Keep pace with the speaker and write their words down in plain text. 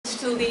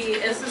to the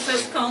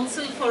SSS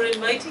Council for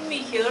inviting me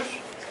here.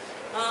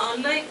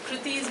 Unlike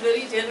Kriti's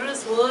very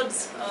generous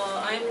words,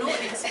 I am no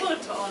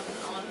expert on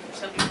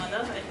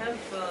Sabarimala. I have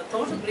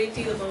thought a great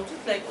deal about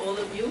it, like all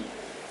of you.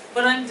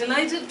 But I'm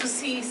delighted to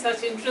see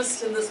such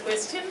interest in this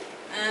question,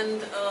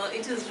 and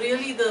it is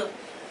really the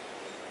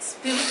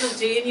spirit of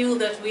JNU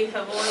that we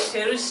have all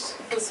cherished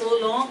for so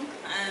long,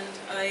 and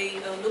I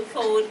look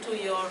forward to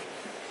your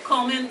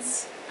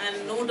comments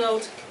and no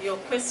doubt your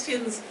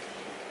questions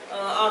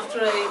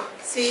after I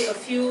say a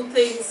few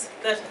things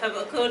that have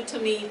occurred to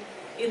me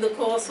in the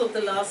course of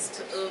the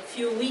last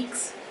few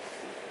weeks.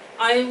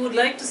 I would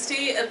like to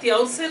say at the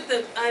outset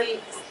that I'll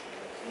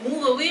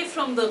move away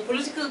from the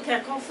political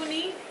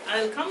cacophony.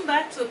 I'll come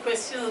back to the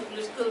question of the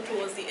political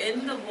towards the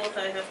end of what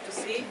I have to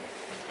say.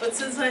 But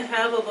since I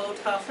have about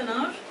half an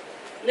hour,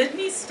 let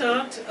me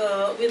start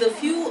with a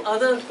few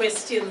other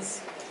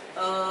questions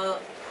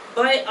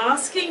by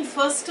asking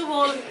first of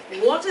all,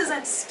 what is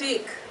at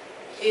stake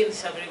in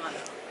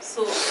Sabarimala?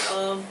 So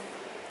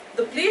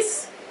the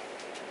place,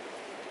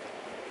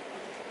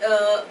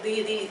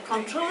 the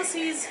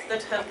controversies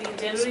that have been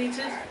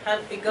generated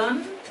have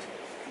begun,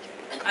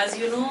 as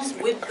you know,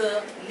 with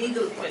the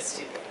legal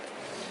question,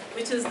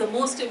 which is the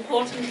most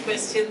important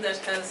question that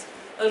has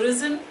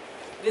arisen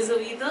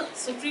vis-a-vis the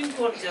Supreme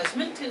Court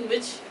judgment in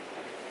which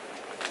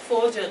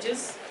 4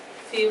 judges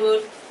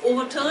favored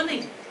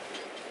overturning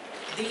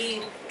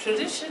the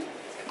tradition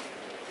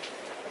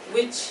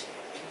which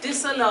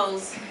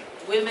disallows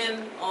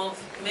women of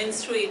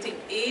menstruating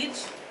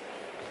age,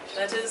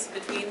 that is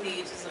between the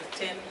ages of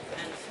 10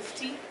 and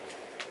 50,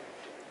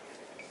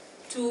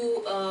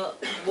 to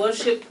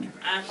worship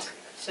at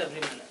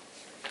Sabarimala.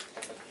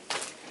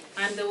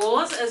 And there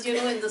was, as you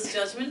know, in this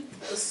judgment,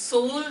 the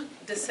sole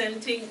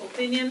dissenting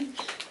opinion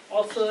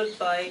offered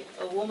by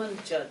a woman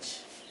judge.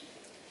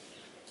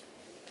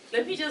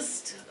 Let me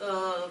just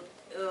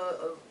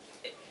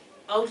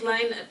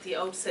outline at the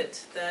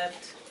outset that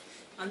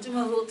Anju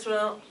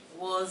Malhotra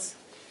was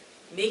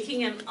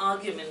making an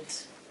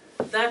argument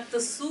that the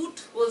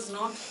suit was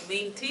not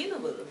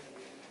maintainable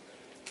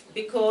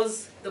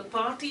because the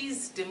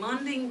parties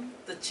demanding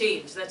the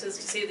change, that is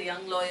to say the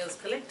Young Lawyers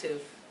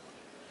Collective,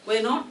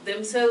 were not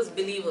themselves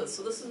believers.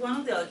 So this is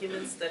one of the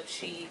arguments that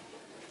she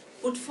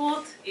put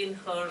forth in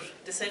her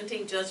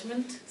dissenting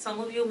judgment. Some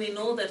of you may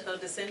know that her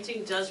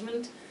dissenting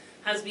judgment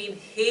has been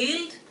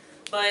hailed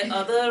by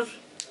other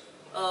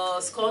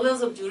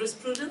scholars of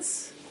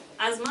jurisprudence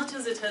as much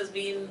as it has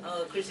been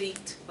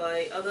critiqued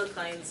by other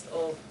kinds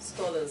of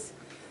scholars.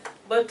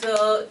 But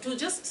to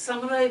just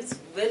summarize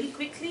very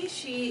quickly,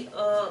 she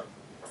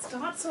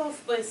starts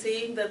off by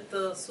saying that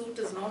the suit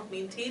is not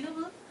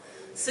maintainable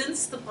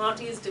since the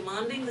parties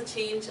demanding the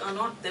change are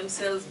not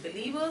themselves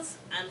believers,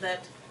 and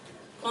that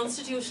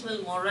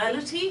constitutional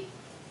morality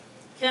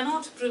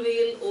cannot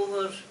prevail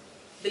over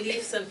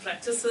beliefs and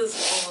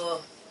practices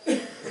of a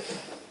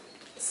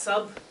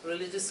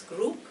sub-religious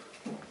group,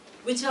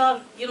 which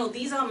are,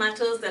 these are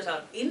matters that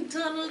are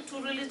internal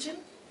to religion.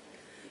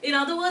 In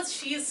other words,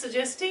 she is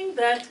suggesting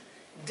that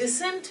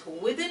dissent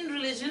within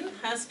religion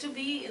has to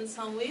be, in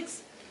some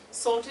ways,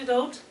 sorted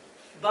out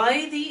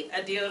by the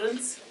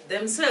adherents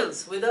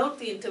themselves without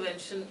the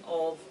intervention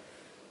of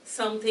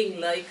something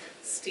like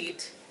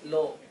state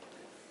law.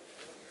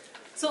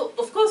 So,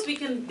 of course, we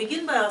can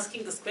begin by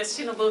asking this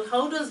question about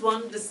how does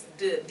one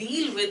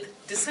deal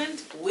with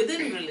dissent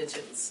within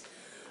religions,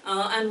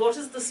 and what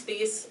is the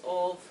space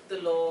of the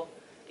law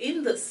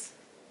in this.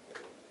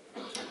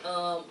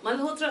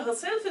 Malhotra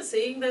herself is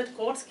saying that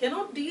courts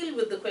cannot deal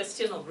with the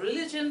question of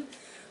religion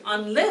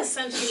unless,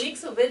 and she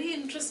makes a very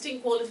interesting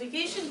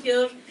qualification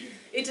here,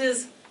 it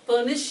is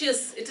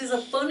pernicious, it is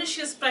a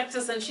pernicious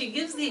practice, and she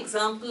gives the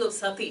example of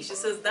sati. She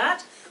says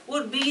that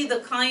would be the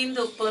kind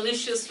of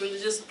pernicious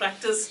religious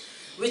practice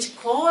which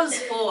calls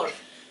for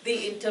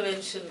the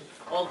intervention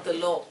of the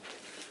law.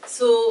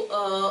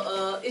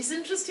 So it's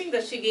interesting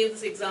that she gave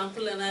this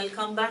example, and I'll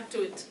come back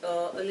to it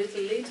a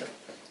little later.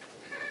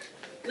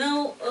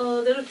 Now,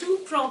 there are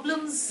 2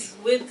 problems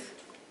with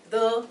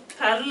the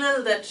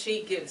parallel that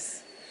she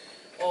gives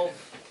of,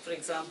 for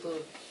example,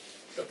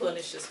 the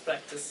pernicious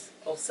practice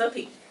of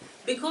sati.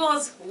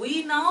 Because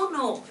we now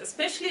know,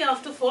 especially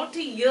after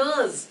 40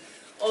 years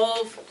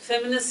of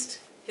feminist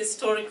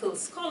historical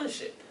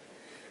scholarship,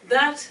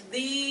 that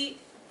the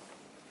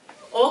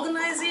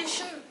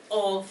organization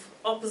of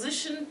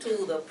opposition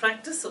to the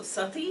practice of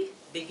sati,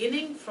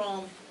 beginning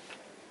from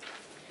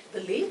the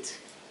late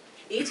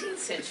 18th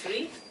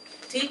century,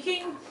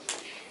 taking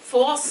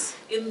force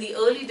in the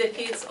early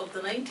decades of the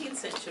 19th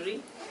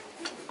century,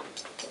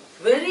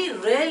 very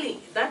rarely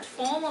that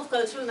form of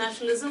cultural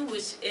nationalism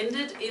which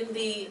ended in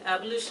the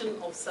abolition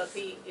of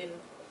sati in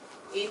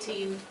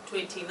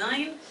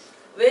 1829,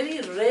 very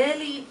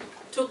rarely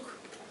took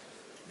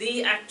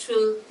the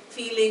actual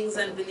feelings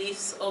and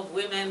beliefs of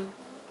women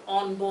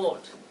on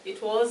board.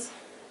 It was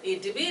a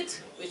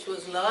debate which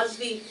was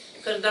largely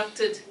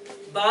conducted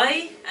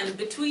by and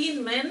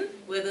between men,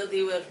 whether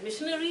they were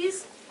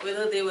missionaries,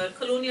 whether they were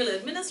colonial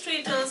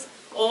administrators,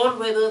 or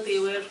whether they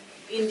were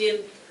Indian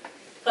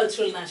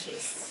cultural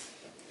nationalists.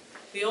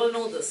 We all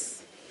know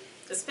this,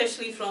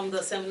 especially from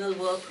the seminal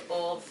work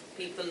of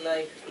people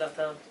like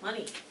Lata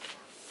Mani.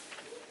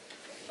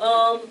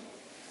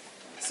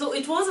 So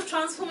it was a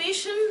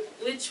transformation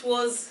which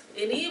was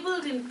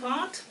enabled in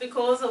part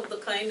because of the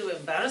kind of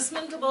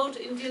embarrassment about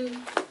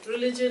Indian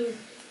religion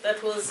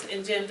that was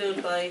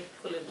engendered by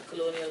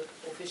colonial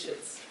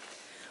officials.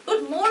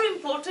 But more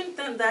important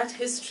than that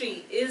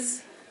history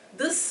is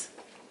this,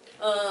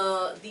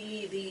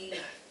 the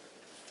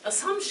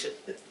assumption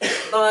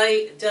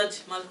by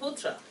Judge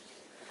Malhotra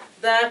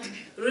that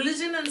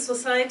religion and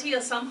society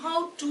are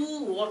somehow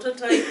two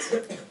watertight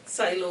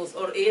silos,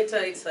 or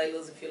airtight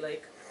silos if you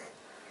like.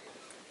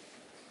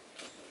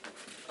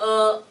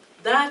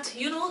 That,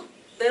 you know,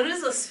 there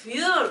is a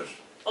sphere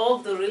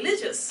of the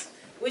religious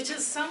which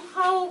is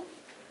somehow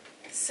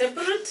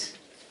separate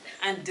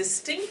and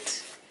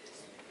distinct,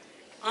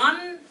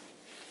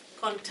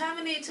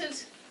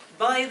 uncontaminated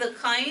by the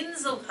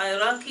kinds of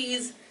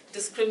hierarchies,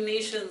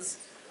 discriminations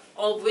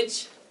of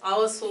which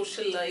our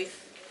social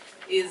life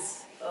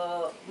is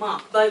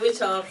marked, by which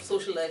our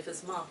social life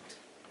is marked.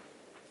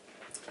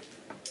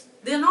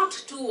 They are not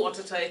two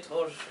watertight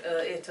or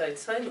airtight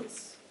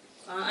silos.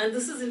 And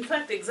this is in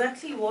fact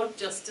exactly what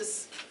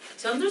Justice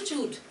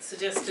Chandrachud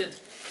suggested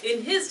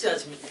in his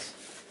judgment,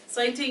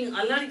 citing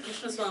Allari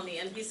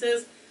Krishnaswamy, and he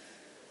says,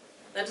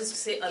 that is to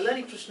say,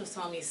 Allari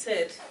Krishnaswamy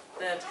said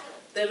that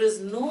there is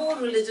no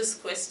religious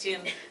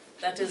question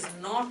that is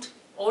not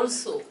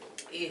also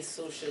a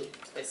social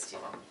question.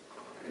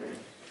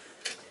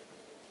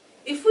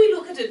 If we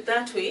look at it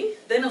that way,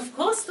 then of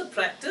course the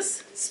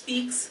practice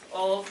speaks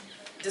of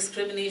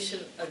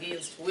discrimination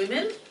against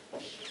women.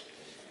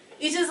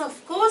 It is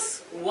of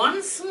course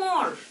once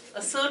more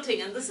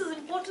asserting, and this is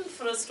important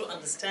for us to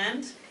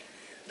understand,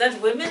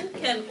 that women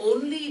can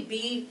only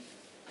be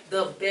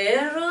the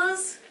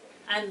bearers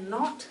and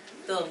not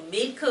the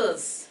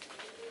makers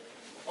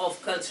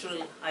of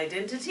cultural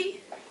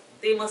identity.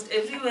 They must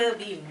everywhere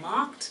be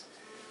marked,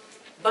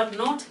 but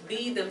not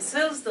be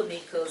themselves the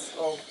makers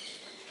of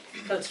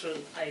cultural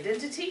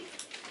identity.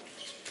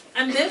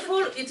 And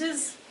therefore it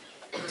is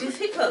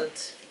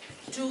difficult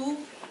to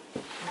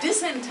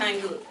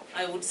disentangle,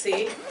 I would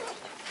say,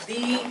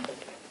 the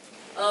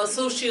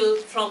social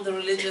from the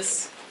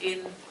religious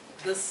in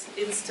this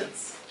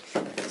instance.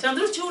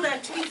 Chandrachud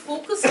actually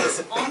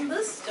focuses on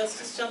this,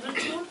 Justice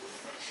Chandrachud,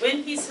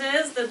 when he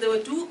says that there were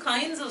two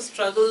kinds of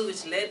struggle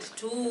which led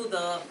to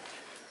the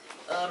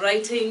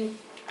writing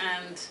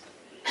and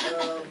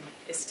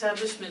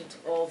establishment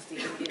of the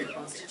Indian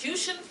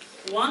Constitution.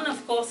 One,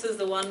 of course, is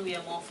the one we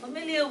are more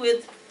familiar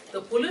with,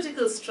 the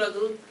political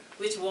struggle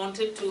which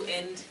wanted to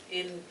end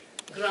in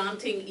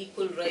granting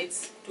equal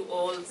rights to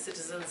all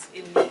citizens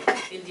in the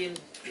Indian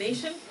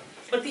nation.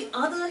 But the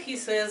other, he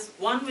says,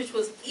 one which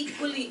was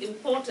equally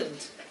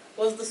important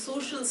was the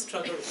social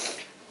struggle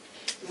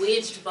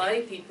waged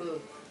by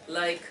people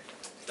like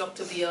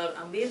Dr. B.R.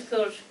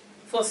 Ambedkar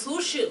for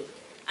social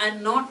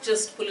and not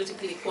just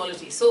political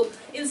equality. So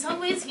in some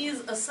ways he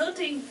is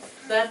asserting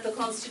that the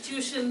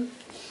Constitution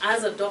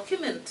as a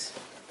document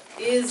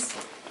is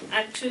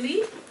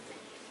actually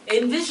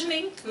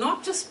envisioning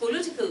not just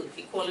political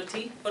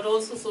equality but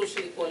also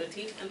social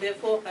equality, and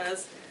therefore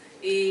has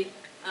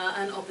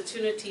an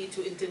opportunity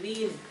to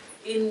intervene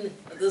in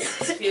this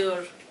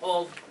sphere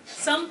of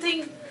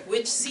something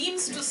which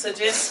seems to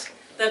suggest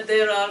that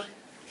there are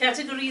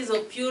categories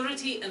of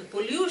purity and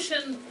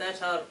pollution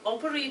that are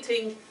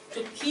operating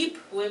to keep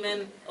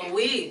women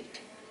away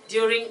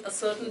during a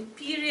certain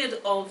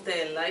period of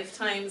their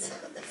lifetimes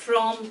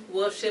from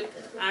worship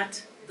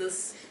at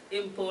this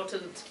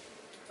important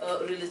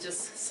religious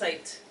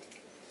site.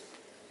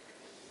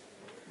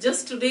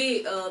 Just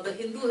today, The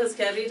Hindu has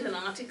carried an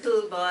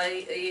article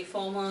by a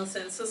former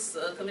Census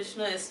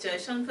Commissioner, S.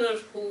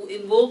 Jaishankar, who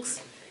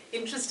invokes,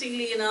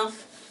 interestingly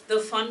enough, the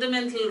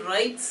fundamental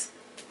rights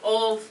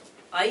of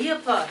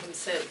Ayyappa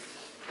himself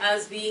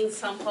as being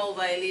somehow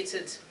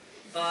violated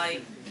by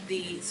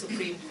the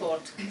Supreme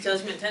Court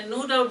judgment. And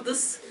no doubt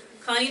this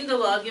kind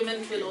of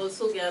argument will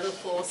also gather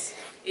force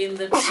in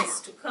the days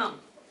to come.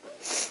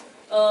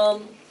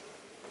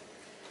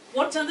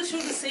 What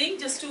Chandrachud is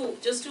saying, just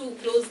to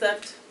close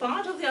that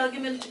part of the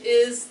argument,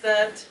 is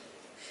that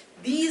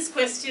these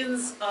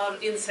questions are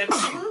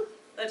inseparable.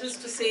 That is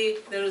to say,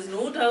 there is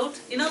no doubt.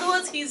 In other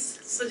words, he's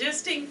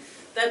suggesting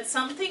that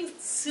something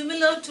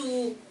similar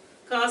to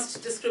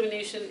caste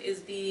discrimination is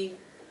being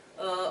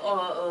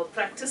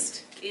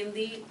practiced in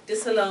the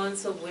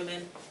disallowance of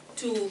women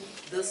to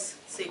this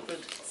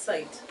sacred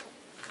site.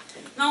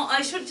 Now,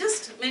 I should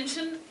just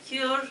mention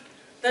here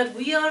that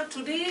we are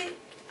today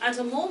at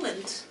a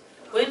moment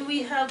when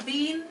we have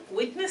been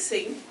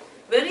witnessing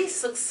very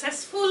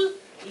successful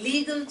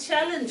legal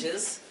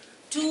challenges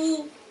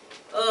to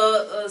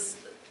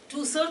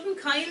certain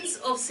kinds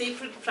of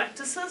sacred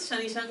practices.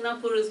 Shani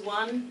Shangnapur is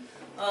one,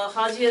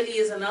 Haji Ali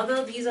is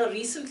another. These are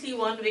recently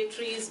won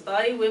victories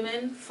by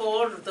women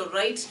for the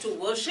right to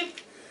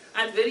worship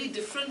at very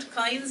different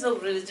kinds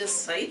of religious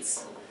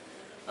sites.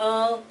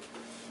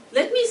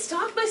 Let me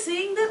start by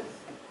saying that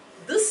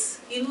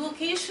this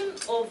invocation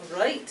of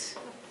right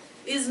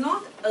is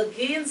not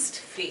against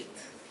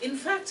faith. In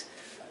fact,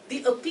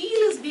 the appeal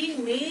is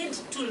being made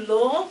to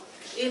law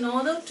in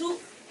order to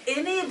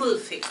enable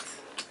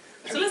faith.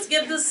 So let's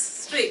get this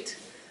straight.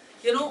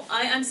 You know,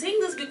 I'm saying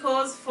this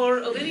because for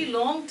a very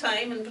long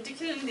time, and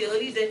particularly in the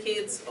early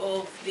decades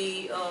of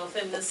the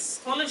feminist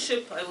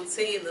scholarship, I would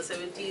say in the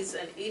 70s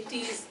and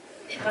 80s,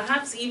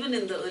 perhaps even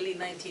in the early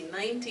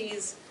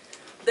 1990s,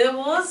 there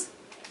was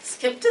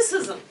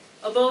skepticism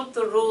about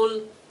the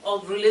role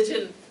of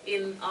religion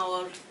in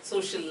our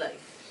social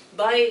life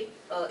by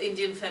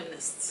Indian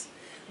feminists.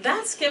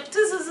 That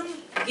skepticism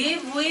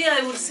gave way,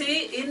 I would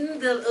say, in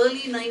the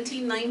early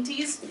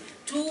 1990s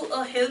to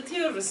a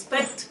healthier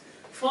respect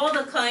for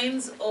the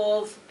kinds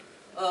of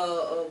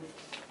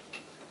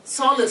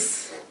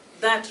solace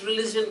that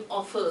religion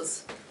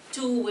offers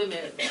to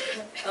women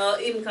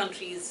in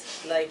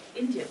countries like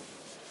India.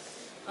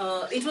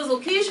 It was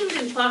occasioned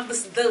in part,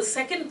 the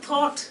second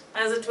thought,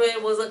 as it were,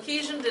 was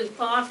occasioned in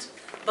part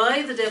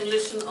by the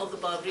demolition of the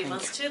Babri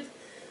Masjid,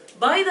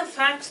 by the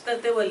fact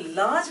that there were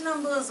large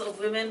numbers of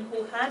women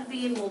who had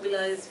been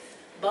mobilized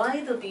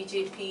by the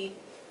BJP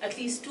at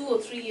least 2 or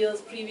 3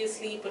 years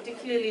previously,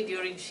 particularly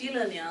during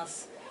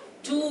Shilanyas,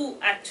 to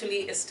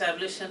actually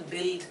establish and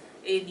build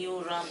a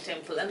new Ram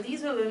temple. And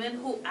these were women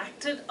who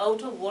acted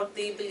out of what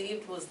they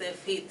believed was their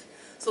faith.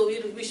 So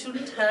we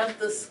shouldn't have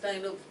this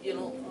kind of,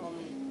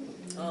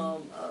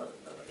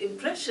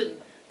 impression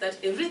that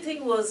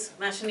everything was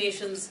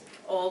machinations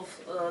of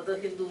the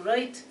Hindu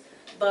right,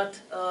 but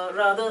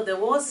rather there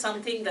was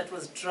something that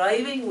was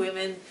driving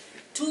women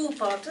to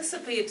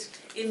participate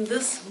in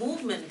this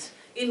movement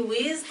in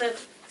ways that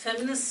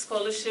feminist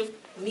scholarship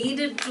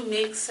needed to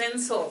make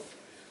sense of.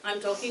 I'm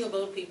talking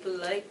about people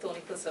like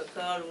Tonika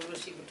Sarkar,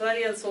 Urvashi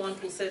Bhuttaria and so on,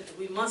 who said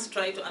we must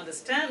try to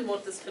understand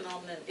what this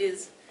phenomenon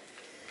is.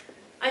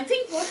 I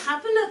think what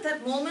happened at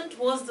that moment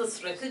was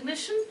this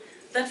recognition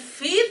that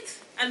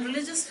faith, and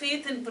religious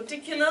faith in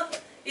particular,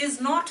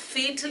 is not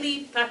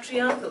fatally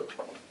patriarchal.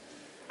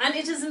 And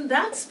it is in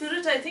that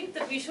spirit, I think,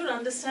 that we should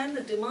understand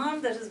the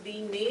demand that is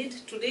being made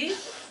today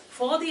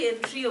for the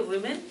entry of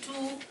women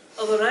to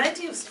a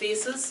variety of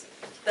spaces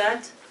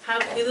that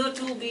have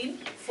hitherto been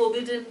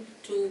forbidden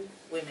to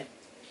women.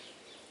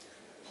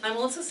 I'm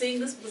also saying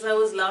this because I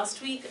was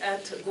last week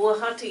at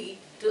Guwahati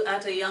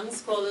at a young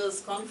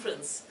scholars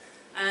conference,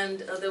 and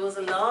there was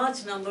a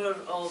large number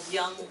of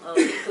young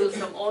people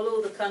from all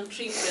over the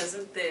country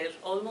present there,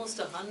 almost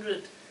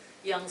 100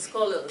 young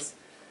scholars.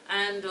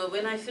 And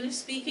when I finished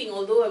speaking,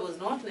 although I was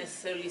not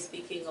necessarily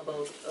speaking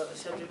about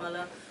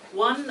Sabarimala,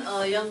 one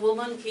young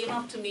woman came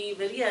up to me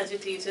very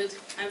agitated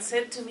and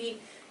said to me,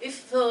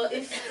 if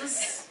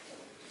this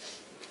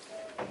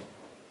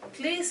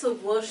place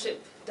of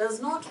worship does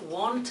not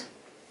want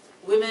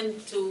women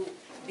to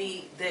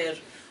be there,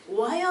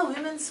 why are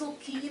women so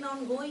keen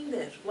on going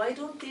there? Why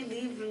don't they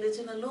leave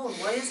religion alone?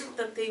 Why is it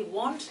that they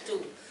want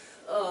to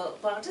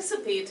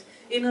participate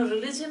in a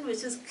religion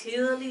which is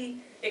clearly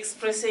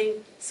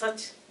expressing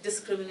such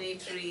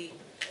discriminatory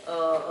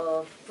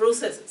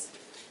processes?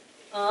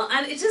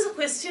 And it is a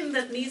question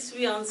that needs to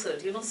be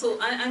answered, So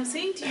I'm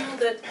saying to you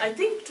that I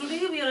think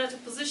today we are at a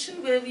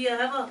position where we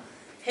have a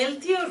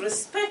healthier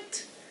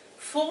respect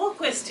for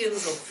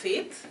questions of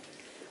faith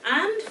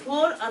and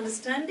for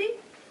understanding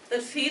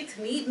that faith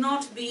need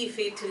not be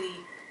fatally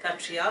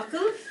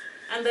patriarchal,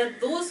 and that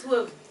those who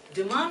have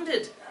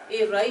demanded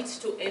a right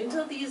to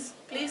enter these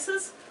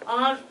places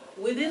are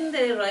within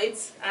their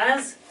rights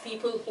as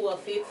people who are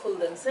faithful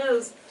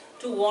themselves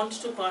to want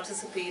to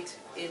participate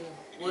in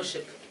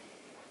worship.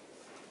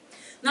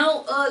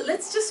 Now,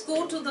 let's just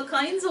go to the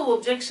kinds of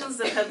objections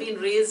that have been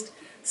raised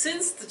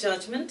since the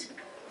judgment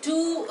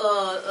to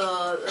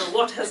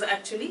what has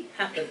actually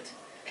happened.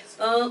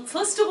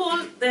 First of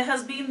all, there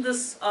has been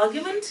this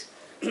argument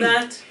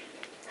that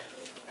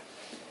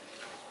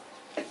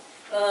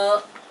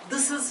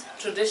this is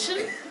tradition.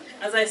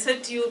 As I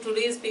said to you,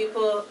 today's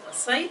paper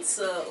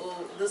cites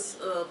this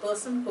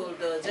person called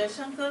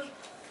Jaishankar,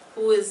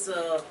 who is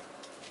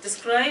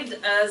described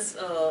as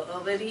a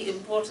very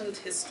important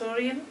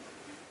historian,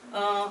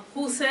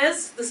 who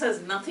says this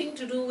has nothing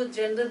to do with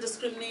gender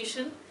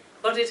discrimination,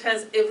 but it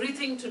has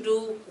everything to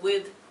do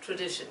with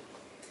tradition.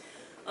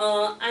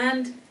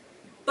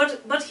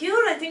 But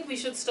here I think we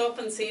should stop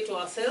and say to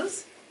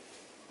ourselves,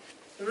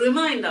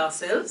 remind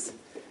ourselves,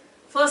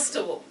 first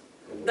of all,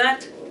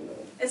 that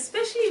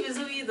especially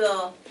vis-a-vis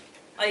the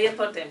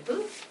Ayyappa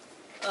temple,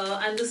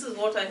 and this is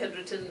what I had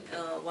written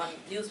one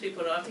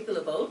newspaper article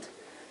about,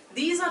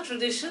 these are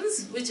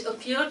traditions which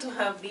appear to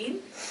have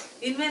been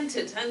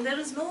invented, and there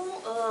is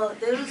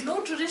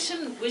no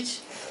tradition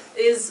which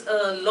is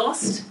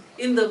lost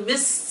in the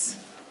mists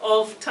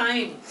of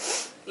time,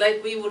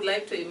 like we would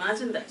like to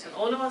imagine that. And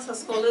all of us are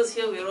scholars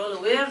here, we are all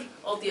aware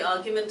of the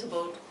argument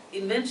about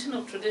invention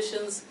of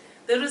traditions.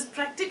 There is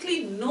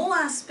practically no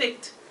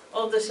aspect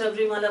of the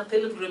Sabarimala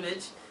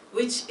pilgrimage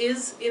which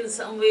is in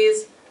some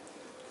ways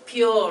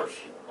pure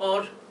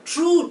or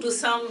true to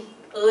some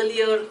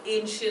earlier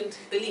ancient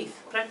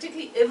belief.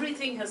 Practically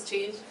everything has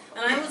changed,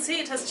 and I would say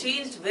it has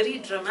changed very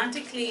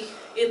dramatically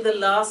in the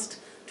last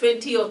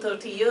 20 or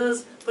 30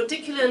 years,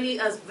 particularly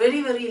as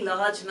very, very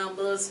large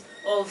numbers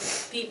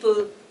of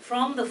people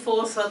from the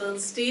 4 southern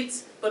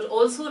states, but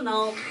also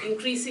now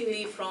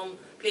increasingly from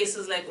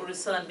places like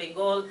Orissa and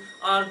Bengal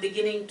are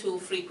beginning to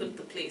frequent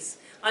the place.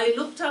 I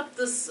looked up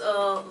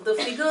the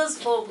figures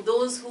for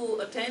those who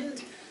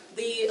attend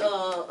the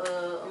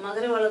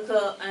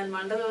Magarevalaka and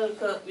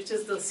Mandalavalaka, which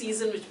is the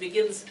season which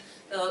begins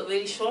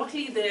very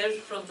shortly there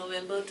from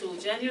November to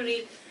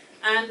January,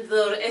 and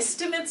the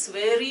estimates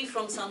vary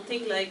from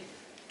something like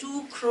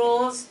 2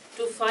 crores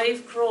to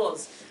 5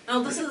 crores. Now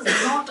this is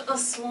not a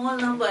small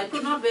number. I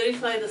could not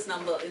verify this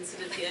number,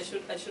 incidentally,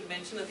 I should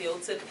mention at the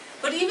outset.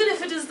 But even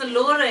if it is the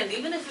lower end,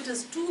 even if it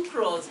is 2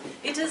 crores,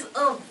 it is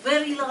a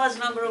very large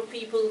number of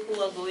people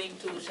who are going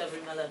to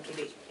Sabarimala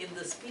today in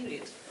this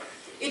period.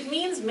 It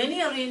means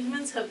many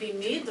arrangements have been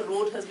made, the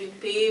road has been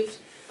paved,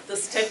 the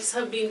steps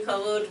have been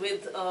covered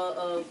with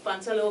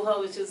Panchaloha,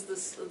 which is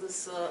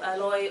this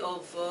alloy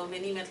of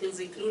many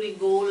metals including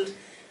gold,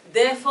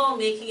 therefore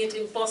making it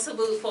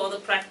impossible for the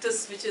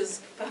practice, which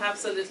is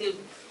perhaps a little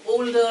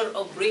older,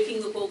 of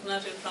breaking the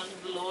coconut in front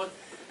of the Lord.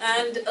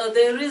 And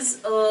there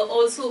is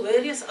also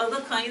various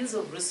other kinds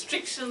of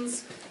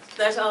restrictions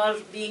that are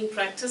being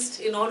practiced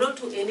in order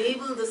to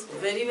enable this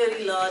very,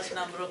 very large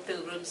number of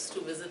pilgrims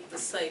to visit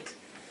this site.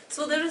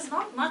 So there is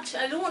not much.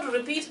 I don't want to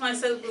repeat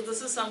myself, because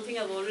this is something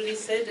I've already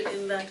said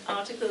in that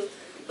article,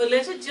 but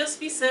let it just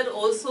be said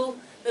also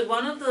that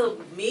one of the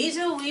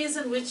major ways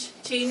in which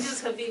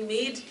changes have been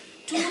made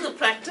to the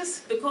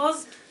practice,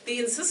 because the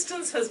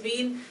insistence has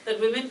been that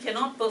women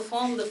cannot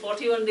perform the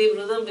 41-day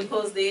Vridam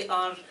because they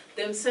are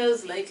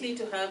themselves likely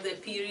to have their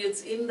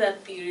periods in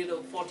that period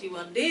of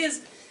 41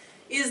 days,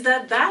 is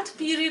that that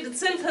period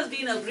itself has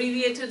been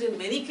abbreviated in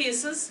many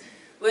cases,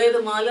 where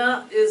the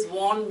mala is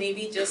worn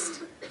maybe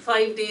just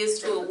 5 days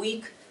to a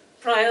week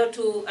prior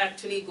to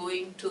actually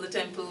going to the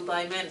temple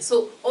by men.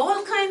 So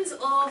all kinds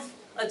of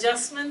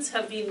adjustments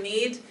have been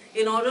made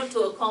in order to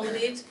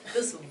accommodate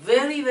this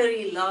very,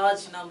 very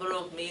large number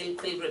of male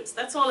pilgrims.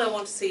 That's all I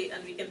want to say,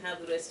 and we can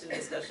have the rest in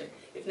discussion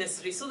if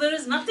necessary. So there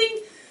is nothing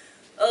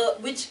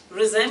which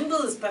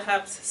resembles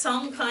perhaps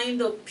some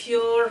kind of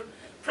pure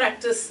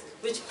practice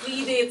which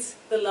predates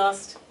the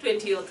last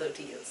 20 or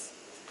 30 years.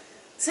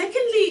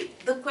 Secondly,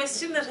 the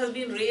question that has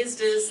been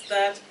raised is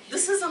that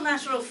this is a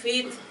matter of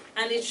faith,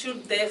 and it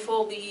should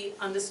therefore be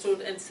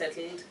understood and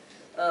settled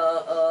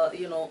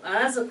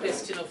as a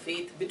question of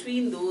faith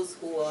between those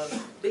who are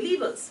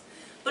believers.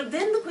 But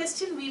then the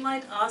question we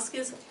might ask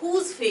is,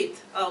 whose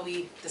faith are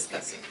we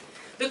discussing?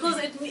 Because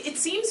it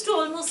seems to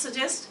almost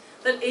suggest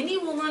that any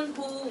woman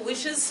who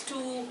wishes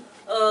to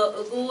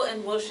go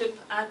and worship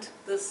at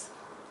this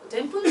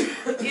temple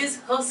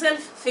is herself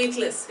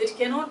faithless. It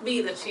cannot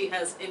be that she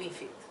has any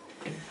faith.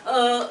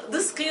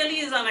 This clearly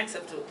is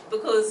unacceptable,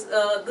 because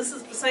this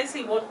is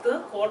precisely what the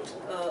court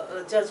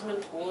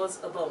judgment was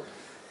about.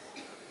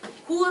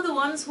 Who are the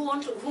ones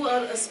who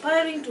are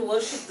aspiring to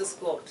worship this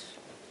God?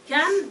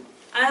 Can,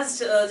 as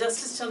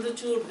Justice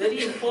Chandrachud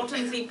very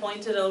importantly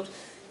pointed out,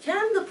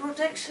 can the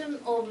protection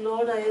of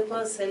Lord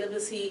Ayyappa's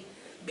celibacy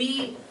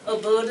be a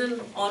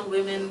burden on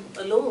women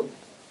alone?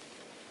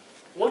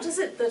 What is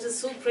it that is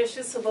so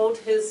precious about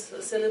his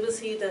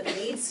celibacy that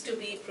needs to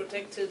be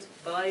protected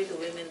by the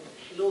women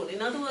alone?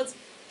 In other words,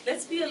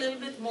 let's be a little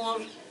bit more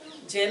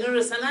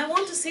generous. And I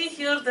want to say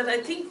here that I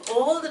think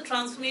all the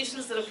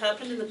transformations that have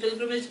happened in the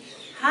pilgrimage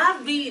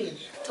have been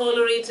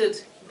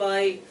tolerated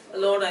by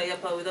Lord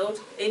Ayyappa without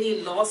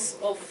any loss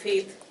of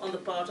faith on the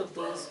part of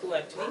those who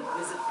actually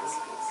visit this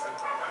place.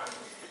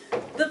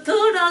 The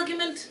third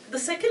argument, the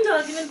second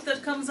argument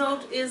that comes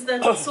out is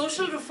that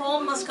social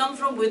reform must come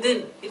from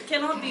within. It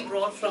cannot be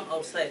brought from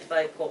outside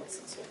by courts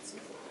and so on and so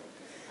forth.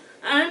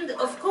 And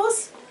of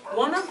course,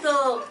 one of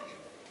the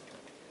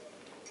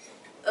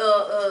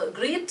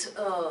great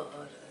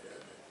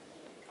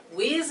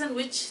ways in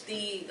which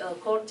the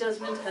court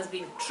judgment has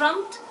been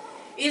trumped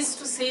is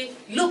to say,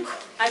 look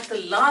at the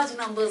large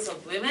numbers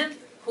of women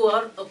who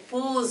are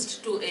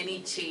opposed to any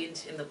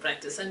change in the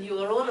practice. And you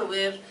are all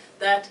aware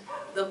that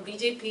the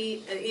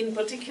BJP, in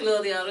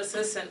particular the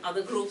RSS and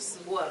other groups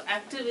who are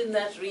active in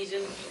that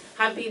region,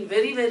 have been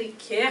very, very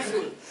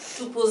careful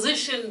to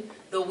position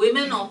the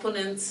women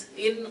opponents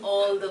in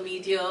all the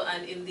media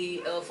and in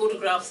the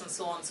photographs and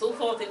so on and so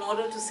forth, in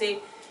order to say,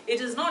 it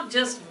is not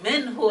just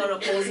men who are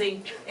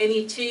opposing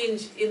any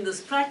change in this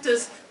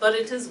practice, but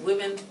it is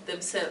women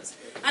themselves.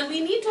 And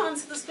we need to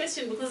answer this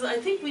question, because I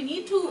think we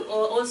need to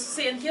also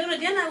say, and here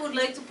again I would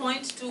like to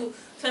point to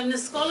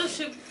feminist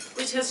scholarship,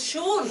 which has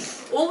shown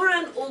over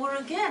and over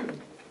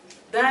again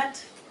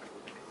that,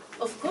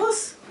 of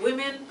course,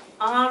 women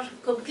are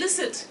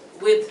complicit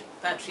with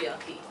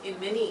patriarchy in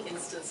many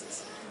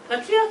instances.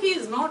 Patriarchy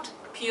is not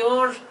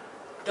pure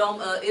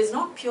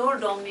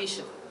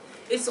domination.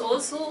 It's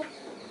also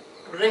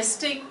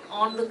resting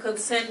on the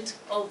consent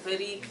of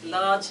very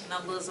large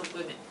numbers of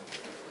women.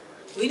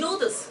 We know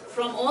this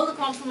from all the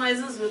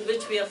compromises with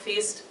which we are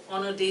faced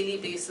on a daily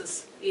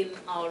basis in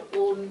our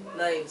own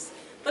lives,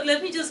 But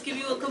let me just give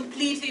you a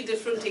completely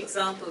different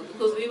example,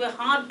 because we were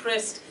hard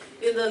pressed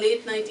in the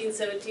late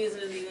 1970s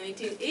and in the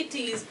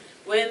 1980s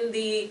when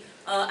the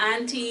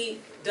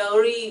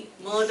anti-dowry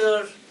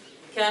murder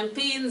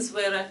campaigns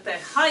were at their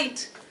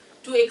height,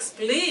 to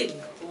explain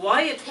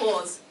why it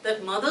was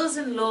that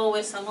mothers-in-law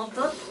were some of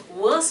the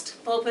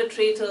worst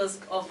perpetrators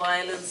of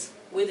violence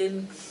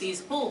within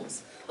these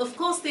homes. Of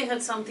course, they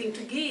had something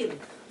to gain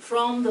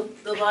from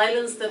the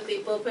violence that they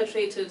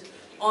perpetrated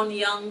on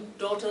young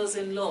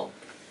daughters-in-law.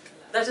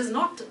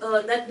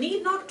 That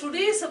need not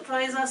today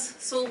surprise us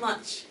so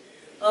much.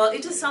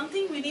 It is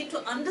something we need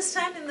to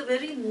understand in the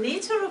very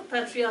nature of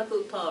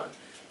patriarchal power,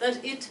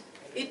 that it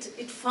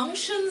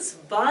functions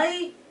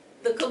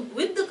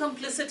with the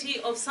complicity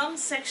of some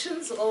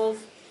sections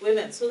of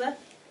women. So that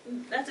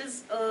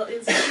is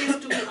in some ways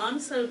to be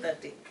answered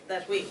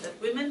that way,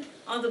 that women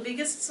are the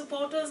biggest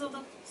supporters of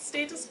the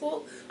status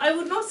quo. I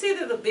would not say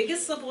they're the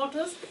biggest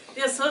supporters.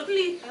 They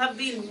certainly have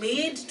been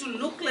made to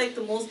look like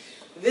the most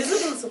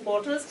visible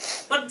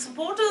supporters, but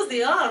supporters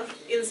they are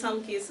in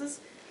some cases,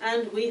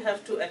 and we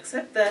have to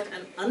accept that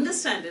and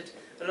understand it,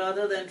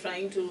 rather than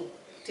trying to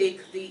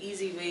take the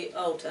easy way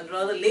out and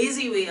rather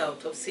lazy way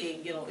out of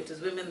saying, it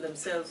is women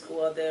themselves who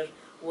are their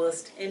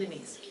worst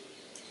enemies.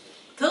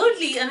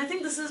 Thirdly, and I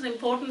think this is an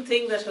important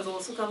thing that has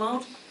also come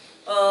out,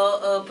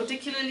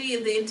 particularly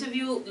in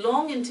the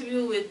long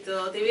interview with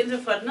Devendra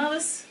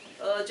Fadnavis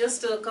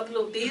just a couple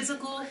of days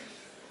ago,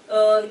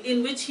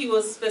 in which he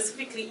was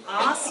specifically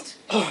asked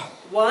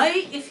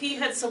why, if he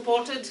had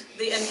supported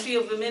the entry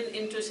of women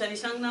into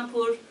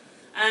Shanishangnapur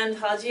and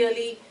Haji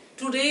Ali,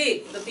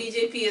 today the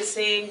BJP is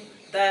saying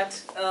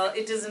that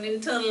it is an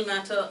internal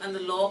matter and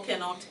the law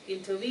cannot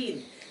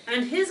intervene.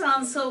 And his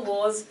answer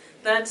was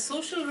that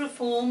social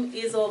reform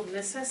is of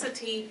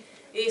necessity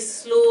a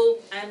slow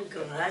and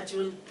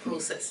gradual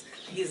process.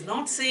 He is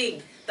not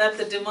saying that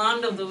the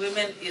demand of the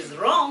women is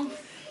wrong.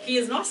 He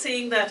is not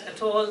saying that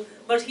at all,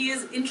 but he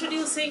is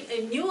introducing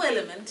a new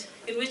element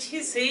in which he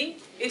is saying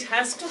it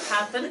has to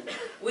happen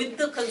with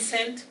the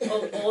consent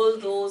of all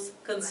those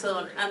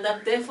concerned, and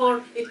that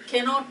therefore it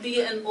cannot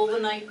be an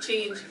overnight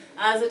change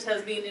as it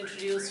has been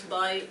introduced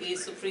by a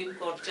Supreme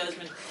Court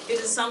judgment. It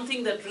is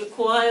something that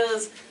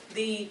requires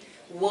the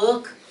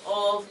work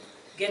of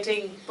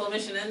getting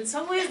permission. And in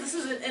some ways this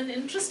is an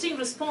interesting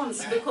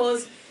response,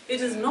 because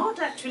it is not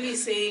actually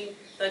saying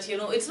that,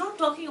 it's not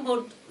talking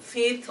about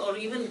faith or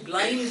even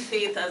blind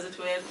faith as it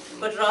were,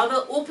 but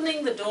rather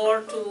opening the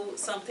door to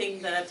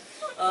something that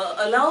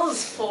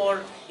allows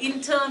for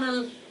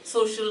internal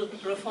social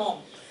reform.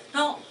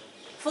 Now,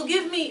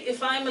 forgive me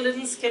if I'm a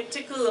little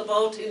skeptical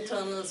about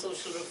internal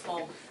social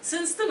reform.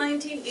 Since the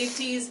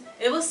 1980s,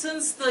 ever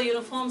since the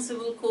Uniform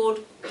Civil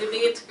Code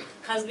debate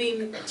has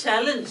been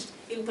challenged,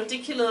 in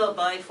particular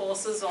by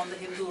forces on the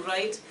Hindu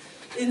right,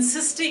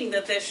 insisting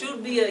that there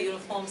should be a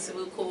Uniform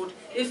Civil Code,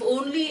 if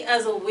only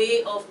as a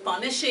way of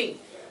punishing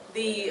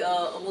the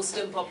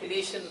Muslim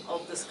population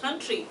of this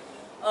country,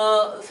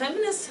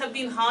 feminists have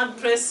been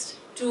hard-pressed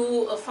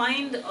to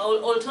find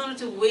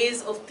alternative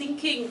ways of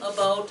thinking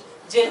about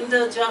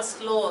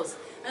gender-just laws.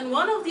 And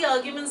one of the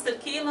arguments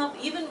that came up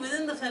even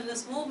within the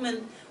feminist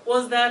movement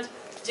was that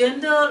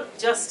gender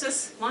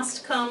justice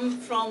must come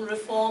from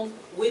reform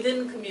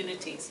within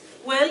communities.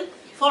 Well,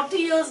 40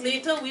 years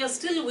later, we are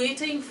still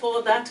waiting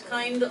for that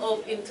kind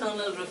of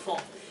internal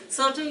reform.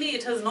 Certainly,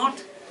 it has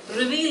not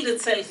revealed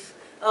itself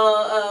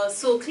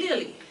so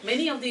clearly.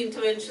 Many of the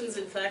interventions,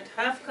 in fact,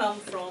 have come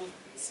from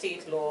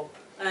state law,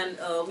 and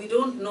we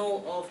don't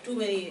know of too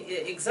many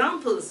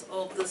examples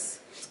of this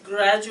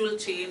gradual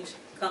change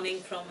coming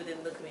from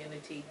within the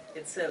community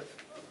itself.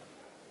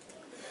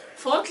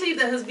 Fourthly,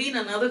 there has been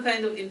another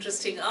kind of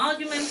interesting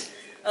argument.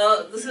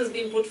 This has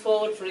been put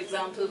forward, for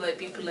example, by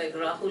people like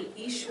Rahul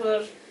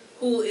Ishwar,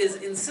 who is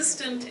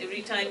insistent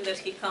every time that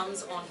he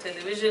comes on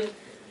television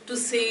to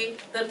say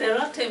that there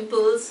are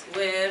temples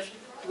where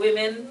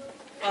women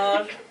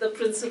are the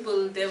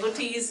principal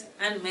devotees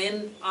and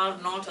men are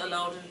not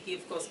allowed, and he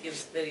of course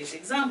gives various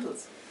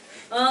examples.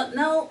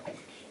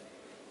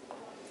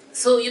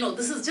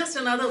 This is just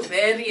another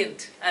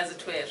variant, as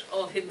it were,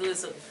 of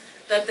Hinduism,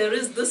 that there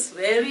is this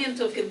variant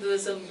of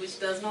Hinduism which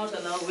does not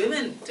allow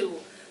women to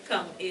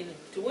come in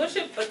to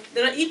worship, but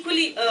there are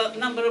equally a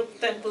number of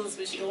temples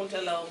which don't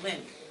allow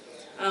men.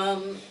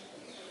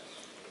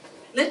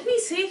 Let me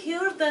say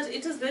here that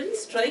it is very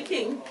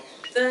striking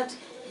that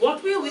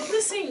what we are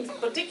witnessing,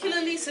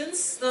 particularly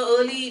since the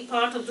early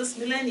part of this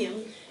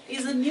millennium,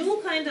 is a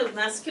new kind of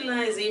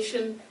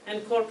masculinization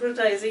and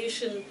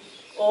corporatization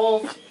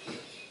of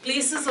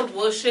places of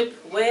worship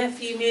where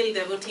female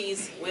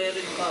devotees were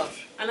in power.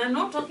 And I'm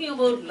not talking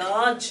about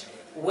large,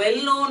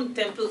 well-known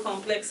temple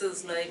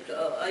complexes like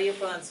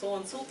Ayyappa and so on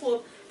and so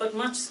forth, but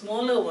much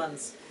smaller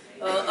ones.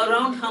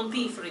 Around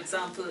Hampi, for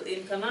example,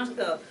 in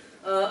Karnataka,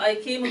 I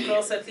came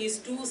across at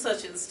least 2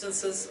 such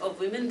instances of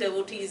women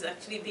devotees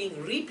actually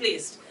being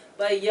replaced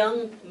by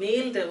young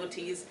male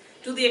devotees,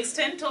 to the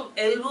extent of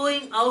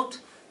elbowing out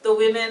the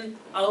women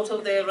out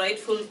of their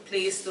rightful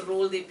place, the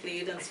role they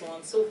played, and so on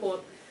and so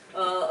forth.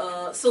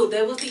 So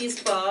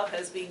devotees' power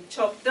has been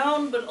chopped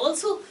down, but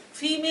also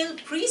female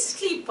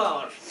priestly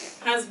power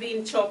has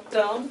been chopped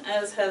down,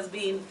 as has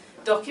been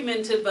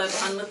documented by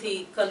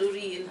Bhanmati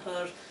Kalluri in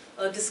her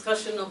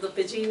discussion of the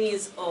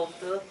Pajinis of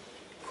the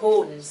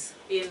Kones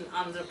in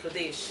Andhra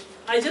Pradesh.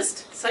 I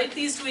just cite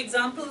these two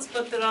examples,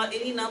 but there are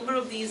any number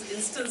of these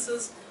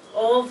instances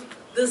of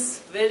this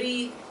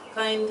very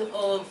kind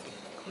of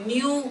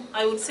new,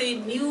 I would say,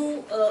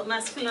 new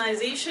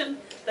masculinization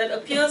that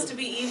appears to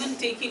be even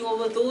taking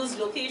over those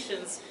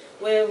locations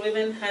where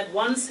women had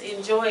once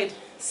enjoyed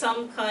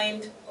some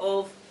kind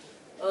of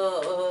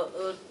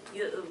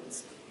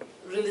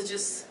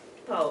religious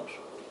power.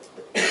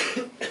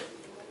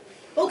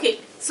 Okay,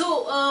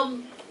 so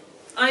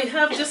I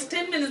have just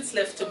 10 minutes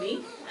left to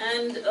me,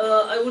 and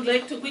I would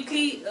like to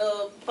quickly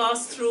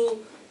pass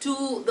through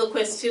to the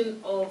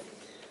question of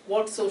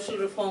what social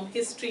reform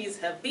histories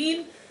have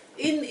been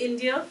in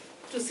India,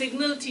 to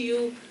signal to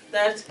you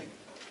that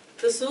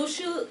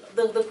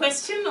the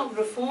question of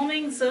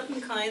reforming certain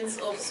kinds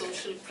of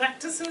social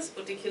practices,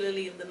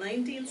 particularly in the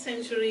 19th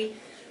century,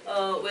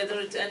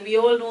 and we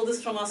all know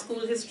this from our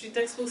school history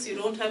textbooks, you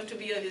don't have to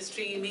be a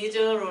history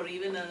major or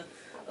even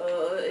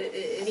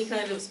any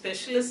kind of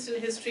specialist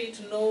in history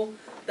to know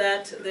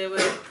that there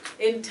were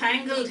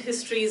entangled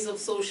histories of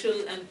social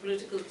and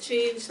political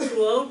change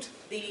throughout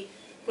the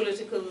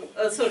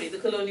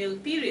colonial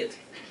period.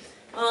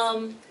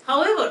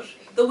 However,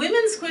 the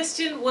women's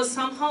question was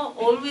somehow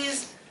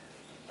always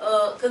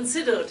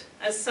considered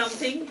as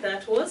something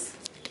that was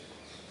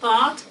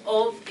part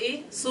of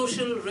a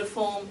social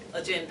reform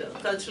agenda,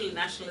 cultural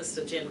nationalist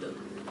agenda,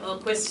 a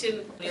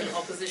question in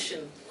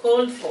opposition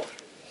called for.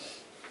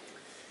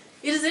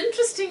 It is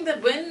interesting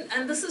that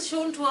and this is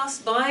shown to us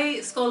by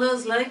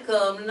scholars like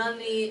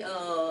Mrinalini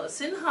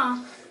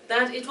Sinha,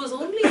 that it was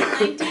only in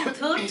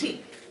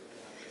 1930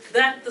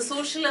 that the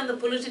social and the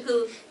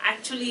political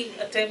actually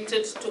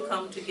attempted to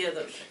come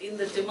together in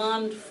the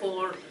demand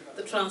for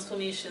the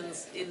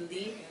transformations in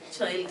the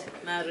Child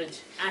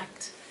Marriage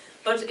Act.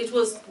 But it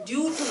was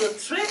due to the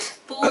threat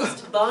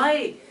posed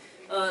by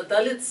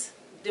Dalits'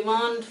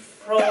 demand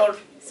for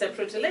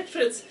separate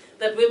electorates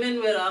that women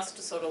were asked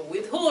to sort of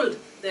withhold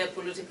their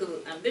political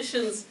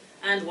ambitions,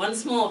 and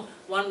once more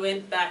one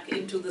went back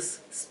into this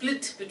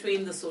split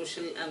between the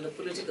social and the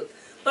political.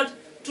 But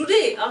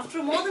today,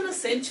 after more than a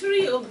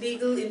century of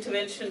legal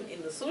intervention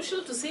in the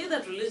social, to say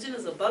that religion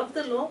is above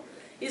the law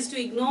is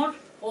to ignore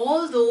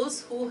all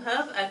those who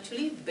have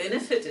actually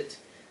benefited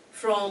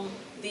from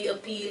the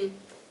appeal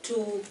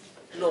to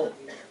law.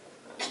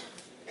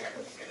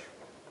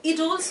 It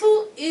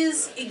also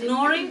is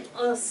ignoring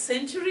a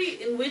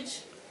century in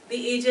which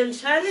the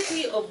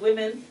agentiality of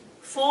women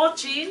for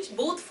change,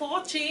 both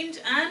for change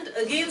and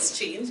against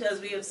change,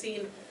 as we have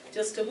seen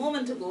just a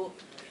moment ago,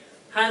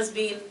 has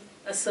been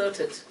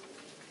asserted.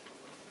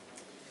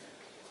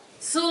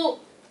 So,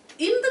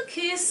 in the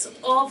case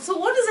of, so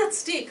what is at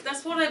stake?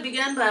 That's what I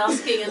began by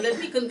asking, and let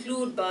me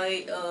conclude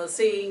by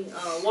saying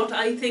what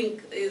I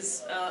think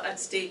is at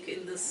stake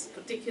in this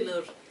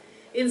particular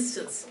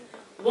instance.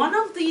 One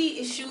of the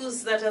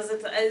issues that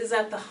is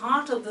at the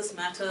heart of this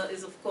matter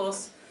is, of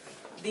course,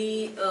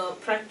 the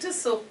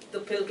practice of the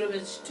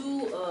pilgrimage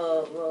to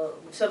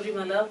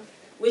Sabarimala,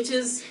 which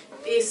is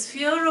a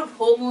sphere of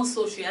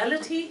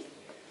homosociality,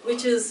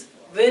 which is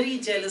very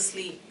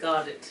jealously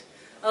guarded.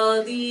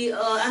 The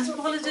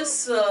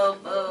anthropologists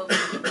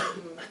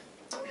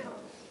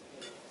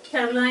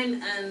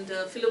Caroline and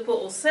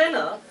Filippo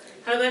Osella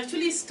have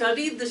actually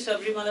studied the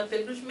Sabarimala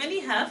pilgrimage.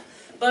 Many have,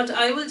 but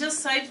I will just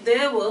cite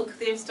their work.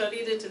 They have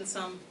studied it in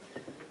some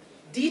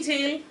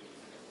detail,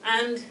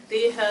 and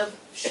they have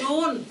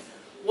shown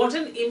what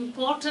an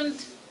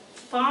important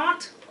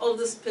part of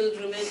this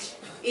pilgrimage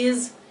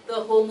is the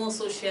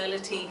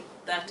homosociality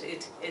that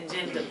it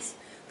engenders.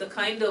 The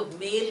kind of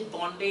male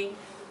bonding,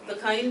 the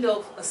kind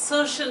of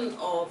assertion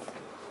of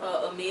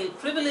a male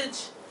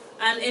privilege,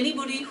 and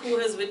anybody who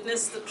has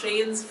witnessed the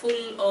trains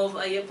full of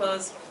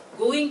Ayyappas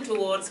going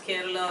towards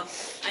Kerala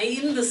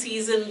in the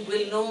season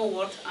will know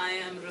what I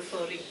am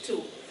referring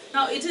to.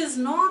 Now, it is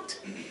not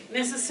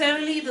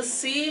necessarily the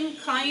same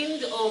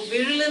kind of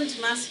virulent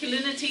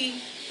masculinity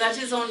that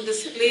is on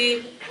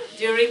display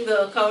during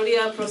the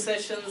Kaudiya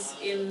processions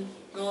in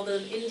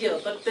northern India,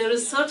 but there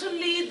is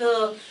certainly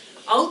the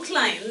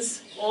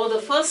outlines or the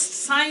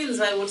first signs,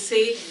 I would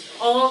say,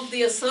 of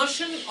the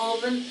assertion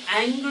of an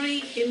angry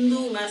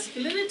Hindu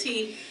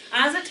masculinity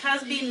as it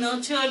has been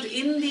nurtured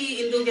in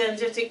the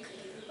Indo-Gangetic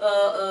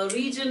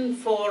region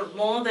for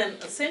more than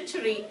a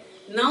century,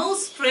 now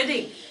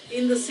spreading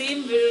in the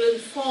same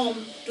virulent form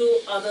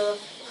to other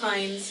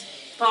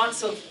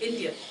parts of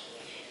India.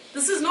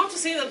 This is not to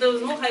say that there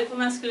was no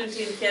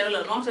hypermasculinity in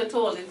Kerala, not at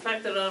all. In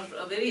fact, there are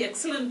very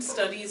excellent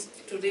studies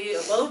today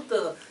about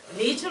the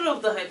nature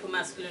of the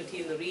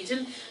hypermasculinity in the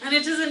region, and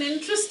it is an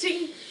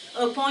interesting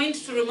point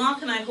to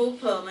remark, and I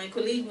hope my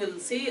colleague will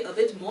say a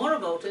bit more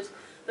about it,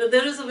 that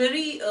there is a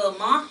very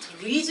marked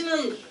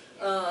regional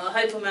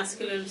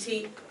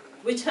hypermasculinity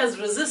which has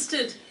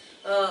resisted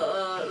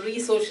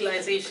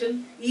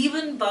re-socialization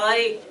even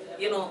by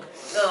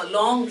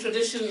long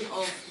tradition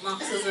of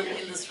Marxism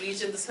in this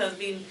region. This has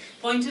been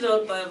pointed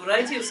out by a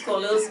variety of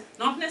scholars,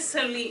 not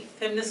necessarily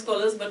feminist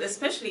scholars, but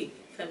especially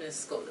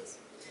feminist scholars.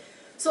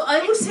 So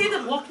I would say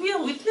that what we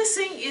are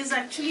witnessing is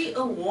actually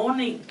a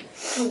warning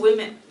to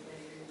women.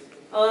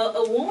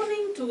 A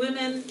warning to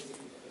women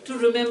to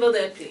remember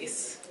their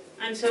place.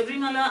 And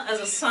Sabarimala as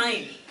a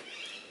sign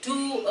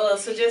to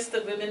suggest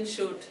that women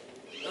should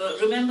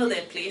remember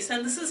their place.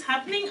 And this is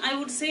happening, I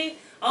would say,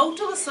 out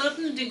of a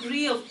certain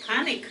degree of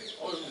panic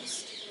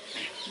almost.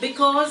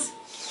 Because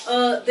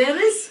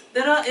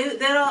there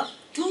are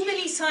too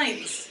many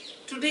signs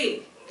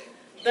today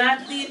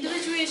that the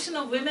individuation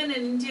of women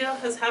in India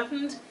has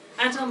happened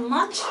at a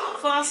much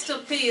faster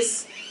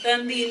pace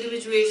than the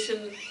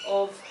individuation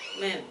of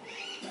men.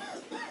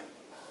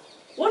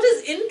 What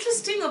is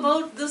interesting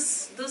about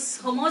this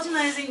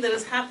homogenizing that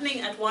is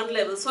happening at one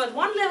level? So at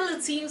one level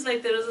it seems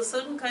like there is a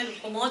certain kind of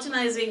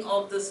homogenizing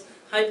of this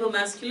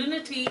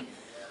hypermasculinity.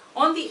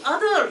 On the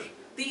other,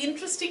 the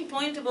interesting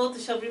point about the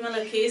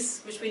Sabarimala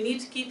case, which we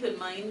need to keep in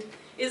mind,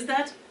 is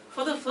that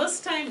for the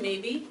first time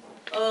maybe,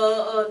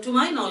 to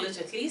my knowledge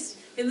at least,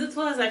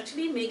 Hindutva is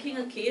actually making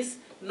a case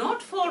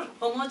not for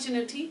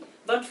homogeneity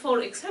but for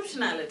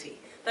exceptionality.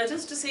 That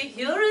is to say,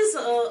 here is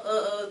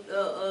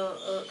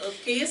a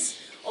case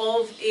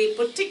of a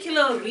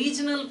particular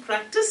regional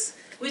practice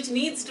which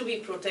needs to be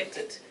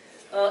protected.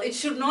 It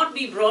should not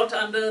be brought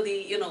under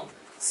the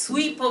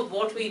sweep of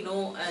what we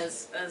know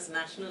as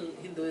national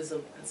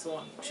Hinduism and so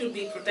on. It should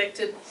be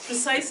protected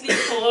precisely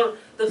for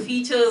the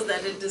features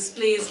that it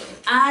displays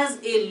as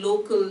a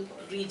local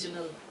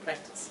regional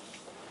practice.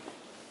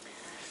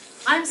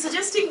 I'm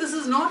suggesting this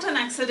is not an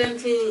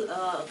accidental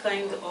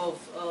kind of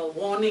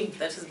warning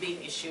that is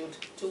being issued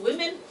to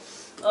women.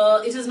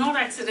 It is not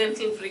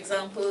accidental, for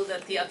example,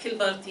 that the Akhil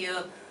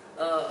Bharatiya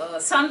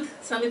Sant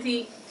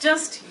Samiti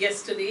just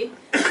yesterday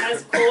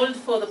has called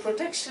for the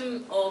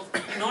protection of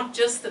not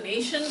just the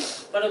nation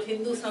but of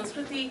Hindu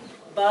Sanskriti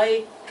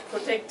by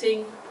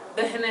protecting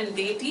Behan and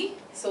Beti.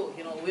 So,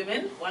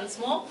 women once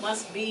more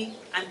must be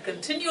and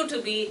continue to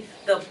be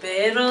the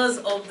bearers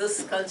of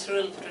this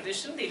cultural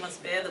tradition. They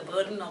must bear the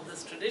burden of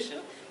this tradition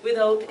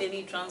without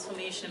any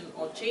transformation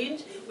or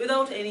change,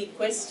 without any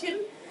question.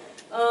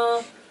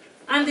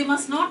 And they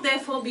must not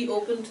therefore be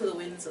open to the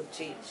winds of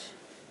change.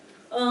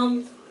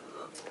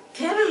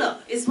 Kerala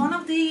is one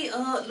of the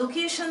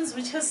locations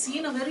which has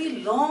seen a very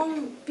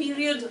long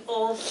period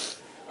of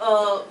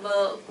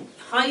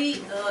high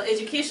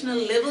educational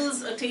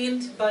levels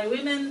attained by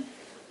women,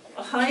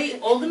 high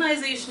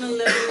organizational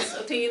levels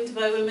attained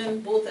by women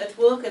both at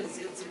work and,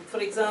 for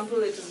example,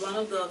 it is one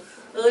of the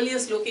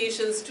earliest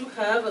locations to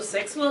have a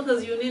sex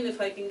workers union. If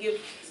I can give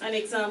an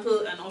example,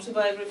 an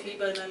autobiography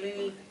by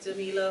Nalini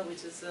Jamila,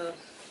 which is a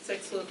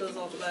sex workers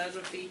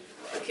autobiography,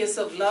 a Kiss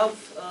of Love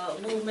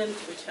movement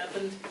which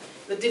happened,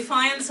 the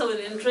defiance of an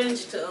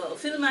entrenched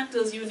film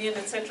actors union,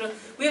 etc.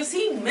 We have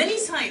seen many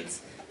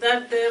signs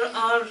that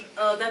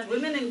that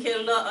women in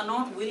Kerala are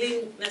not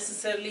willing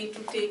necessarily to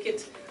take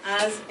it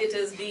as it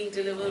is being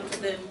delivered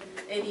to them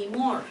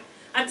anymore.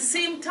 At the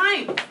same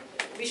time,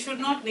 we should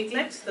not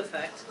neglect the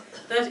fact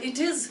that it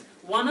is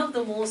one of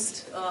the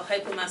most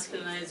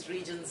hypermasculinized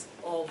regions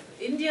of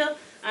India,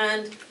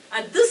 and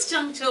at this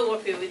juncture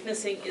what we are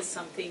witnessing is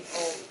something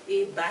of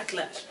a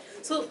backlash.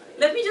 So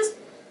let me just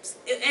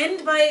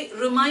end by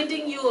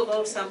reminding you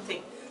about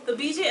something. The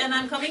BJ, and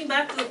I'm coming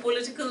back to the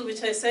political,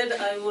 which I said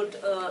I would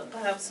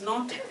perhaps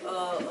not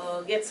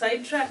get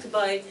sidetracked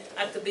by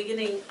at the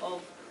beginning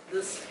of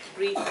this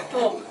brief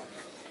talk.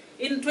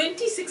 In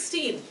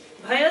 2016,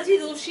 Bhayaji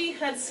Doshi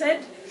had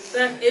said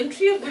that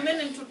entry of women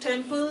into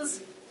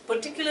temples,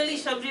 particularly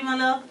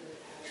Sabarimala,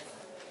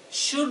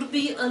 should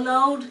be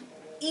allowed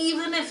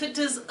even if it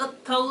is a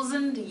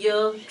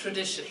 1,000-year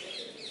tradition.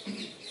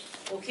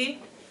 Okay?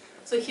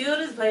 So here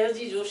is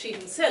Bhayaji Doshi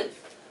himself,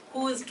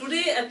 who is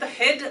today at the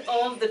head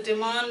of the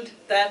demand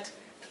that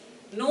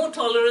no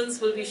tolerance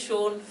will be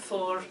shown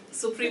for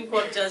Supreme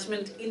Court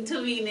judgment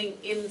intervening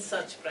in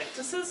such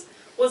practices,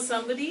 was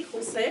somebody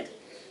who said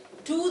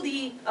to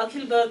the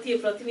Akhil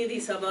Bharatiya Pratinidhi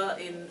Sabha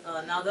in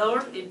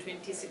Nagaur in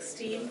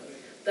 2016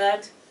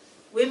 that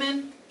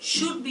women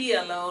should be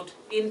allowed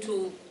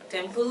into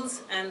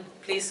temples and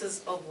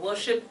places of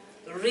worship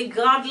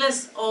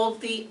regardless of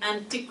the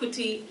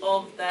antiquity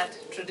of that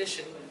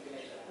tradition.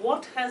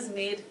 What has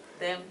made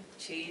them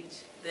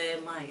change their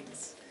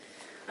minds?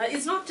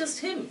 It's not just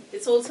him,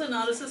 it's also an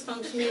RSS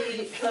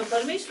functionary,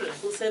 Parameshwaran,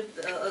 who said,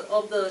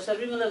 of the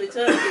Sabarimala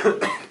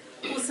Vichara,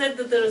 who said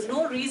that there is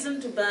no reason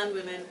to ban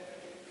women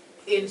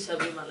in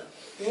Sabarimala.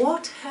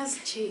 What has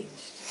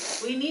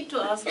changed? We need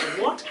to ask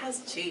what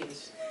has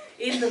changed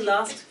in the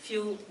last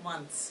few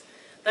months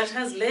that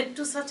has led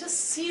to such a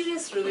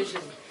serious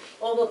revision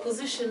of a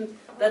position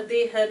that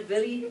they had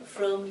very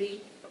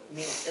firmly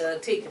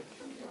taken.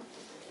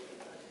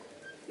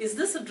 Is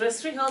this a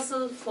dress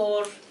rehearsal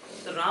for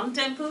the Ram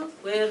temple,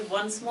 where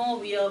once more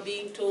we are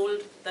being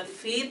told that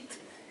faith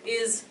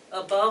is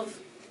above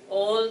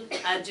all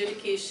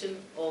adjudication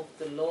of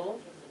the law?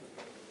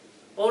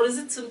 Or is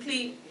it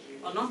simply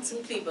or not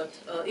simply but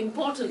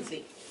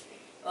importantly,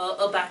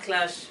 a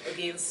backlash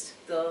against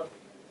the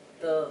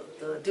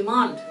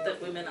demand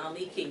that women are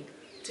making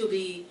to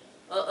be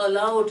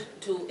allowed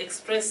to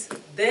express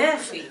their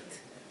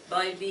faith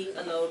by being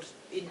allowed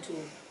into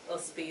a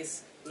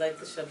space like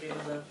the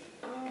Sabarimala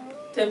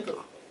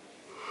temple.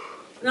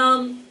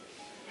 Now,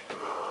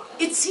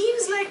 it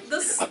seems like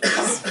this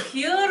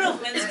fear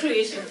of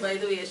menstruation, by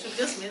the way, I should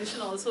just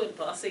mention also in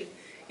passing,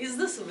 is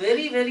this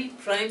very, very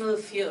primal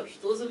fear.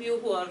 Those of you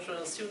who are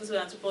students of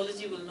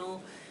anthropology will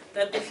know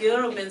that the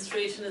fear of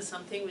menstruation is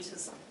something which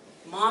is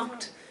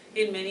marked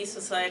in many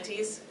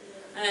societies,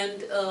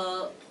 and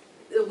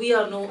we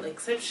are no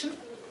exception,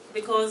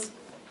 because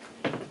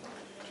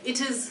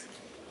it is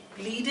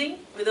bleeding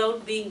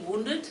without being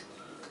wounded,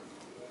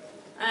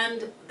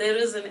 and there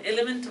is an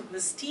element of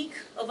mystique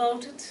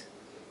about it.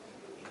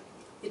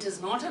 It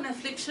is not an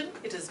affliction,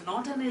 it is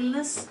not an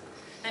illness,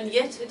 and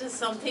yet it is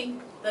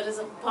something that is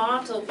a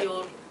part of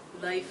your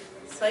life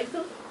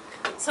cycle,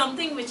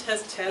 something which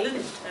has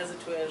challenged, as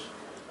it were,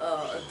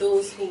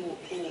 those who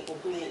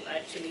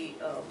actually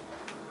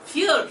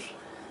fear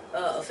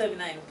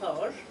feminine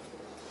power.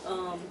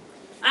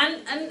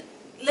 And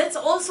let's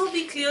also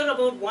be clear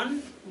about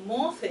one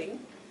more thing,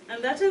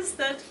 and that is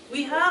that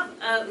we have,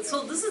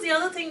 so this is the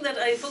other thing that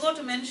I forgot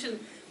to mention,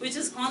 which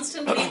is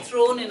constantly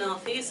thrown in our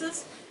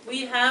faces.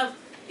 We have,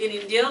 in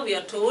India, we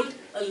are told,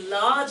 a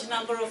large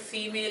number of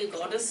female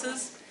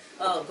goddesses,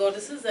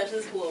 that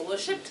is, who are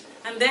worshipped,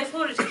 and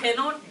therefore it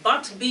cannot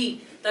but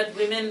be that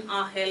women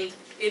are held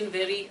in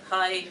very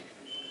high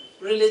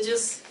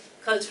religious,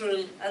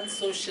 cultural and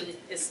social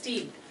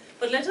esteem.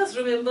 But let us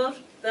remember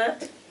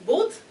that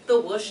both the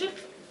worship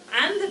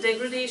and the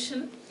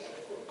degradation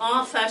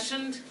are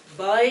fashioned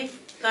by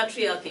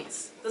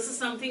patriarchies. This is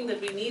something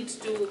that we need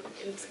to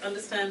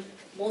understand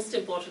most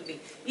importantly.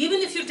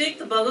 Even if you take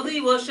the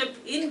Bhagavati worship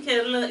in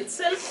Kerala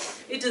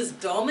itself, it is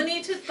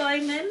dominated by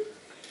men.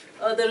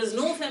 There is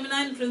no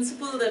feminine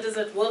principle that is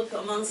at work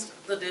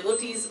amongst the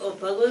devotees of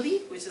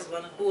Bhagavati,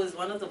 who is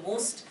one of the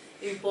most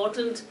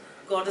important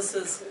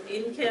goddesses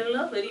in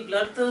Kerala, very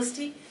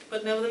bloodthirsty,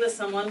 but nevertheless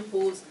someone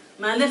whose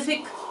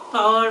malefic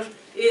power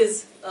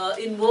is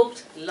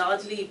invoked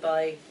largely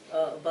by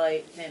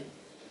men.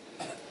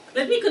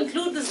 Let me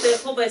conclude this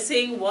therefore by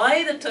saying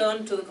why the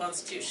turn to the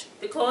Constitution.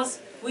 Because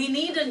we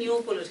need a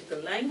new political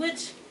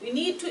language, we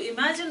need to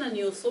imagine a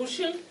new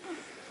social,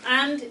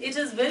 and it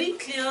is very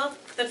clear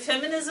that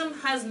feminism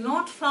has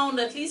not found,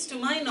 at least to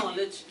my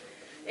knowledge,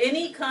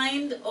 any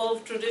kind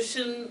of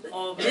tradition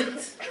or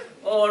myth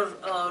or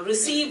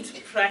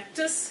received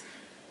practice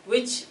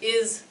which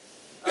is,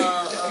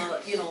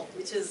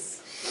 which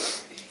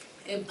is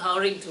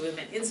empowering to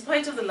women, in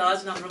spite of the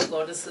large number of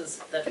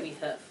goddesses that we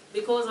have.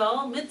 Because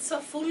our myths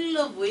are full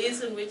of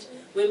ways in which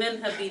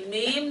women have been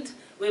maimed,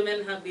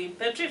 women have been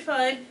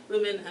petrified,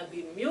 women have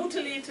been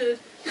mutilated,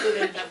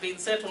 women have been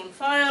set on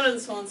fire,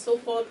 and so on and so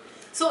forth.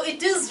 So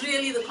it is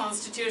really the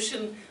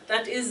Constitution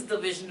that is the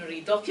visionary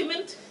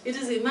document. It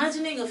is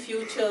imagining a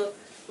future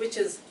which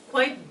is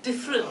quite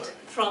different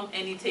from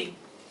anything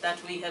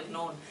that we have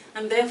known.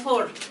 And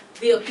therefore,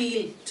 we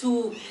appeal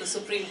to the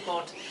Supreme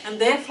Court. And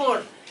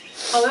therefore,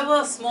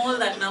 however small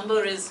that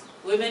number is,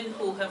 women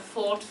who have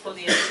fought for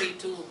the entry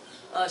to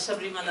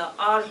Sabarimala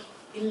are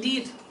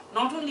indeed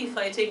not only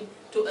fighting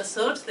to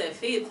assert their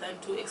faith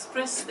and to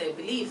express their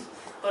belief,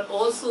 but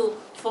also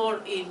for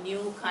a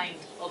new kind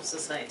of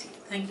society.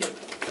 Thank you.